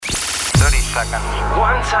seconds.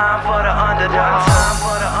 One time for the underdog.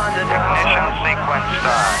 Ignition sequence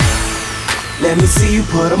start. Let me see you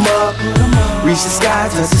put 'em up. Reach the sky,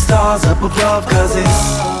 touch the stars up above. Cause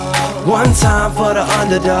it's one time for the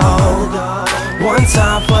underdog. One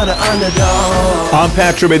time for the underdog. I'm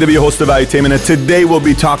Patrick Bay, host of Valuetainment, and today we'll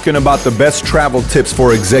be talking about the best travel tips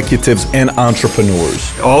for executives and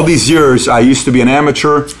entrepreneurs. All these years, I used to be an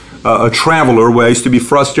amateur, a traveler, where I used to be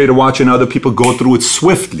frustrated watching other people go through it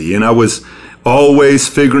swiftly, and I was always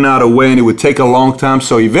figuring out a way, and it would take a long time.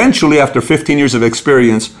 So eventually, after 15 years of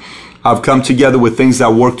experience, I've come together with things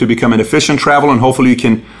that work to become an efficient traveler, and hopefully you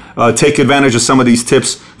can take advantage of some of these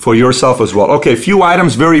tips for yourself as well. Okay, a few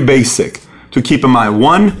items, very basic to keep in mind.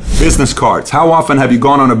 One, business cards. How often have you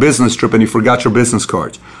gone on a business trip and you forgot your business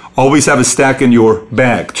cards? Always have a stack in your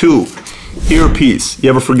bag. Two, earpiece. You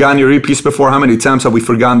ever forgotten your earpiece before? How many times have we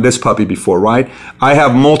forgotten this puppy before, right? I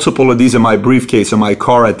have multiple of these in my briefcase, in my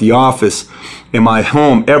car, at the office, in my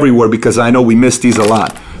home, everywhere, because I know we miss these a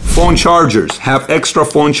lot. Phone chargers. Have extra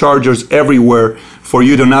phone chargers everywhere for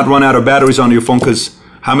you to not run out of batteries on your phone, because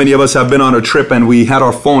how many of us have been on a trip and we had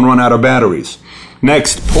our phone run out of batteries?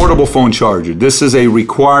 Next, portable phone charger. This is a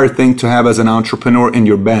required thing to have as an entrepreneur in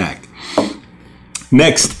your bag.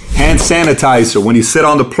 Next, hand sanitizer. When you sit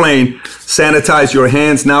on the plane, sanitize your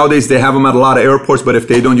hands. Nowadays, they have them at a lot of airports, but if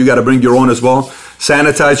they don't, you got to bring your own as well.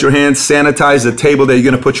 Sanitize your hands. Sanitize the table that you're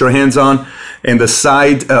going to put your hands on, and the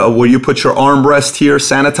side where you put your armrest here.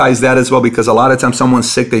 Sanitize that as well, because a lot of times someone's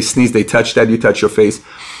sick, they sneeze, they touch that, you touch your face,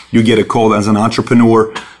 you get a cold. As an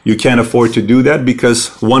entrepreneur, you can't afford to do that, because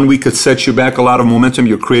 1 week could set you back a lot of momentum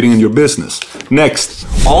you're creating in your business. Next,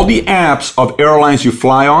 all the apps of airlines you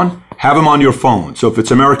fly on, have them on your phone. So if it's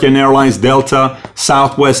American Airlines, Delta,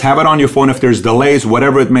 Southwest, have it on your phone. If there's delays,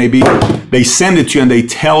 whatever it may be, they send it to you and they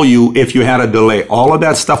tell you if you had a delay. All of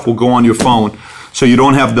that stuff will go on your phone, so you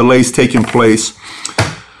don't have delays taking place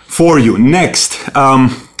for you. Next,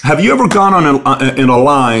 have you ever gone on in a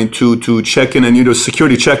line to check in a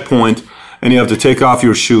security checkpoint, and you have to take off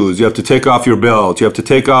your shoes, you have to take off your belt, you have to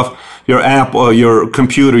take off your app or your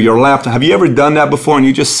computer, your laptop? Have you ever done that before, and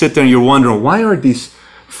you just sit there and you're wondering, why are these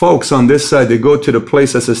folks on this side, they go to the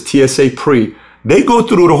place that says TSA pre, they go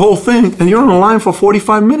through the whole thing, and you're on the line for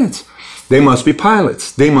 45 minutes. They must be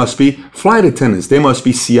pilots, they must be flight attendants, they must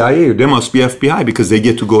be CIA, or they must be FBI, because they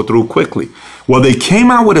get to go through quickly. Well, they came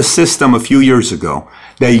out with a system a few years ago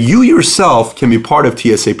that you yourself can be part of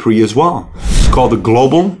TSA pre as well. It's called the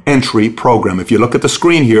Global Entry Program. If you look at the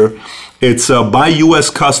screen here, it's by U.S.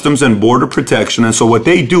 Customs and Border Protection. And so what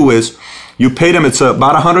they do is, you pay them, it's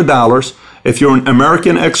about $100. If you're an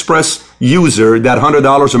American Express user, that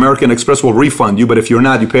 $100 American Express will refund you. But if you're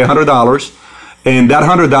not, you pay $100. And that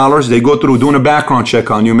 $100, they go through doing a background check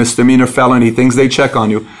on you, misdemeanor, felony, things they check on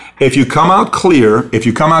you. If you come out clear,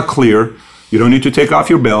 you don't need to take off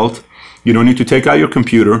your belt. You don't need to take out your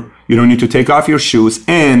computer. You don't need to take off your shoes.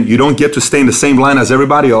 And you don't get to stay in the same line as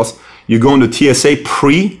everybody else. You go into TSA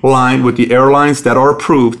pre-line with the airlines that are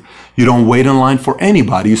approved. You don't wait in line for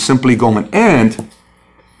anybody. You simply go in. And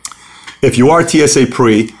if you are TSA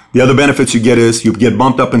pre, the other benefits you get is you get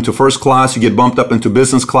bumped up into first class, you get bumped up into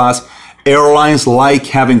business class. Airlines like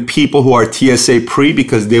having people who are TSA pre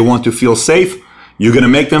because they want to feel safe. You're going to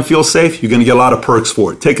make them feel safe. You're going to get a lot of perks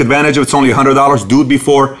for it. Take advantage of it. It's only $100. Do it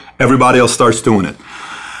before everybody else starts doing it.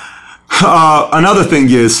 Another thing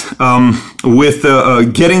is with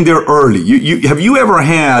getting there early. Have you ever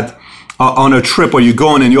had on a trip where you're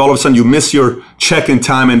going and you all of a sudden you miss your check-in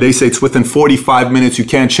time and they say it's within 45 minutes, you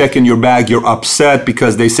can't check in your bag, you're upset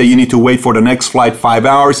because they say you need to wait for the next flight 5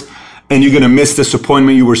 hours, and you're going to miss this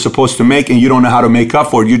appointment you were supposed to make, and you don't know how to make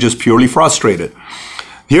up for it, you're just purely frustrated.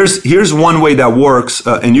 Here's one way that works,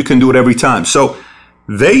 and you can do it every time. So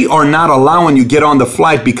they are not allowing you get on the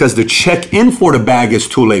flight because the check-in for the bag is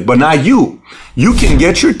too late. But now you can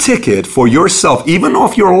get your ticket for yourself, even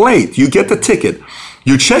if you're late, you get the ticket.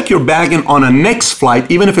 You check your bag in on a next flight,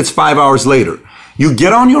 even if it's 5 hours later. You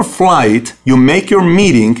get on your flight, you make your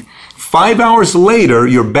meeting. 5 hours later,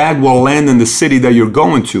 your bag will land in the city that you're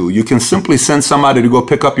going to. You can simply send somebody to go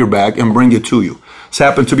pick up your bag and bring it to you. This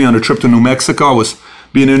happened to me on a trip to New Mexico. I was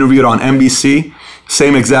being interviewed on NBC.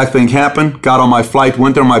 Same exact thing happened. Got on my flight,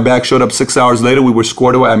 went there, my bag showed up 6 hours later. We were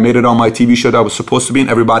squared away. I made it on my TV show that I was supposed to be in.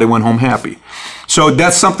 Everybody went home happy. So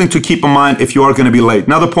that's something to keep in mind if you are going to be late.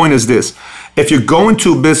 Another point is this. If you go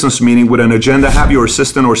into a business meeting with an agenda, have your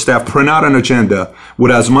assistant or staff print out an agenda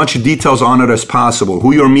with as much details on it as possible.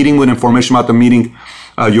 Who you're meeting with, information about the meeting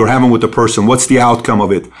you're having with the person. What's the outcome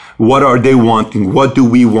of it? What are they wanting? What do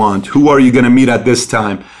we want? Who are you going to meet at this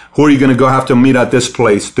time? Who are you going to go have to meet at this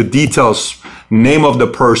place? The details. name of the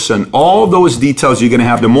person, all those details you're going to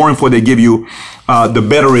have. The more info they give you, the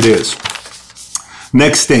better it is.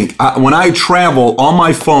 Next thing, when I travel on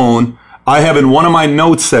my phone, I have in one of my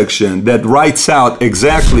notes section that writes out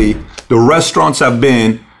exactly the restaurants I've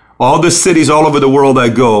been, all the cities all over the world I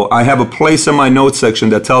go. I have a place in my notes section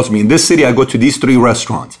that tells me, in this city I go to these 3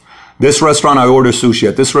 restaurants. This restaurant I order sushi,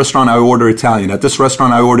 at this restaurant I order Italian, at this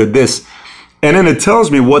restaurant I order this. And then it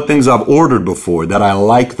tells me what things I've ordered before that I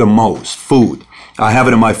like the most, food. I have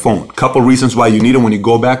it in my phone. Couple reasons why you need it. When you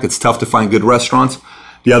go back, it's tough to find good restaurants.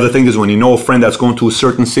 The other thing is when you know a friend that's going to a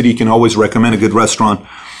certain city, you can always recommend a good restaurant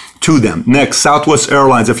to them. Next, Southwest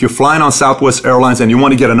Airlines. If you're flying on Southwest Airlines and you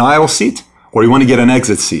want to get an aisle seat or you want to get an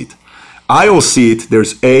exit seat. Aisle seat,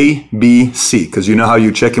 there's A, B, C, because you know how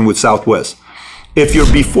you check in with Southwest. If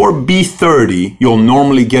you're before B30, you'll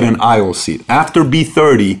normally get an aisle seat. After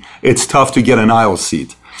B30, it's tough to get an aisle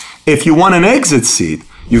seat. If you want an exit seat,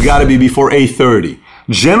 you got to be before A30.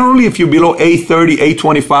 Generally, if you're below A30,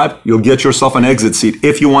 A25, you'll get yourself an exit seat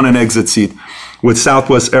if you want an exit seat with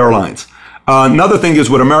Southwest Airlines. Another thing is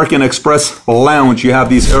with American Express Lounge, you have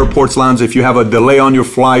these airports lounge. If you have a delay on your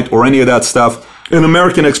flight or any of that stuff, an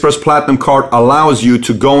American Express Platinum card allows you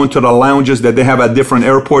to go into the lounges that they have at different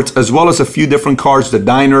airports, as well as a few different cards, the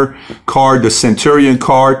Diner card, the Centurion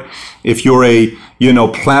card. If you're a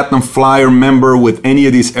Platinum Flyer member with any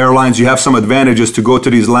of these airlines, you have some advantages to go to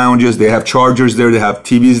these lounges. They have chargers there, they have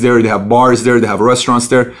TVs there, they have bars there, they have restaurants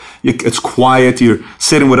there. It's quiet. You're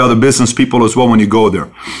sitting with other business people as well when you go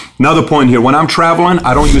there. Another point here, when I'm traveling,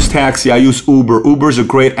 I don't use taxi, I use Uber. Uber is a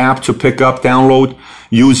great app to pick up, download,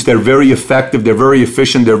 use. They're very effective, they're very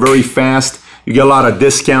efficient, they're very fast. You get a lot of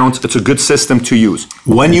discounts. It's a good system to use.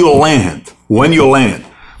 When you land,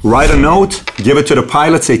 write a note, give it to the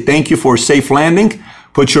pilot, say thank you for a safe landing,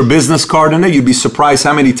 put your business card in there. You'd be surprised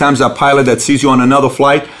how many times that pilot that sees you on another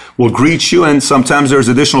flight will greet you, and sometimes there's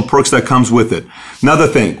additional perks that comes with it. Another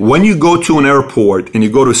thing, when you go to an airport and you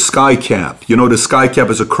go to SkyCap, the SkyCap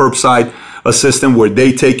is a curbside assistant where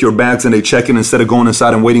they take your bags and they check in instead of going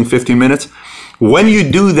inside and waiting 15 minutes. When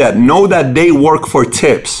you do that, know that they work for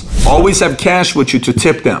tips. Always have cash with you to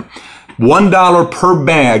tip them. $1 per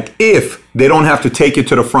bag if they don't have to take you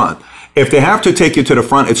to the front. If they have to take you to the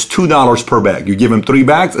front, it's $2 per bag. You give them 3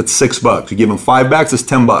 bags, it's $6. You give them 5 bags, it's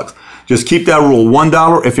 $10. Just keep that rule.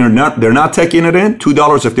 $1 if they're not taking it in,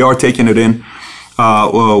 $2 if they are taking it in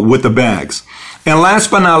with the bags. And last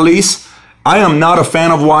but not least, I am not a fan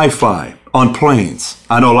of Wi-Fi on planes.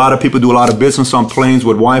 I know a lot of people do a lot of business on planes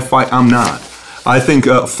with Wi-Fi. I'm not. I think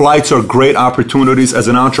flights are great opportunities as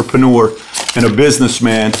an entrepreneur and a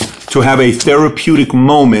businessman to have a therapeutic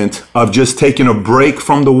moment of just taking a break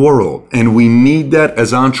from the world. And we need that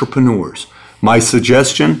as entrepreneurs. My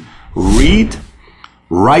suggestion, read,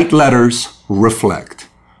 write letters, reflect.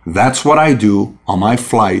 That's what I do on my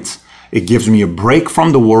flights. It gives me a break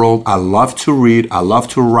from the world. I love to read. I love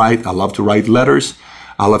to write. I love to write letters.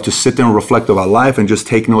 I love to sit there and reflect about life and just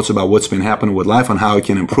take notes about what's been happening with life and how I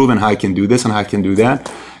can improve and how I can do this and how I can do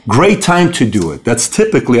that. Great time to do it. That's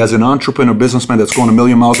typically, as an entrepreneur, businessman that's going a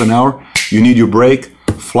million miles an hour, you need your break.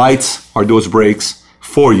 Flights are those breaks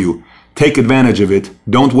for you. Take advantage of it.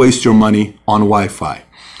 Don't waste your money on Wi-Fi.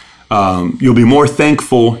 You'll be more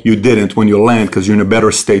thankful you didn't when you land because you're in a better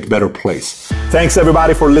state, better place. Thanks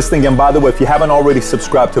everybody for listening. And by the way, if you haven't already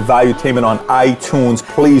subscribed to Valuetainment on iTunes,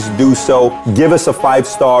 please do so. Give us a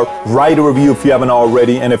 5-star, write a review if you haven't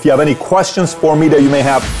already. And if you have any questions for me that you may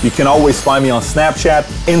have, you can always find me on Snapchat,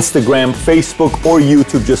 Instagram, Facebook, or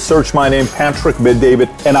YouTube. Just search my name, Patrick Bet-David.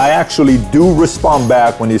 And I actually do respond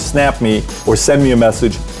back when you snap me or send me a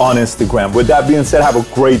message on Instagram. With that being said, have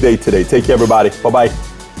a great day today. Take care, everybody. Bye-bye.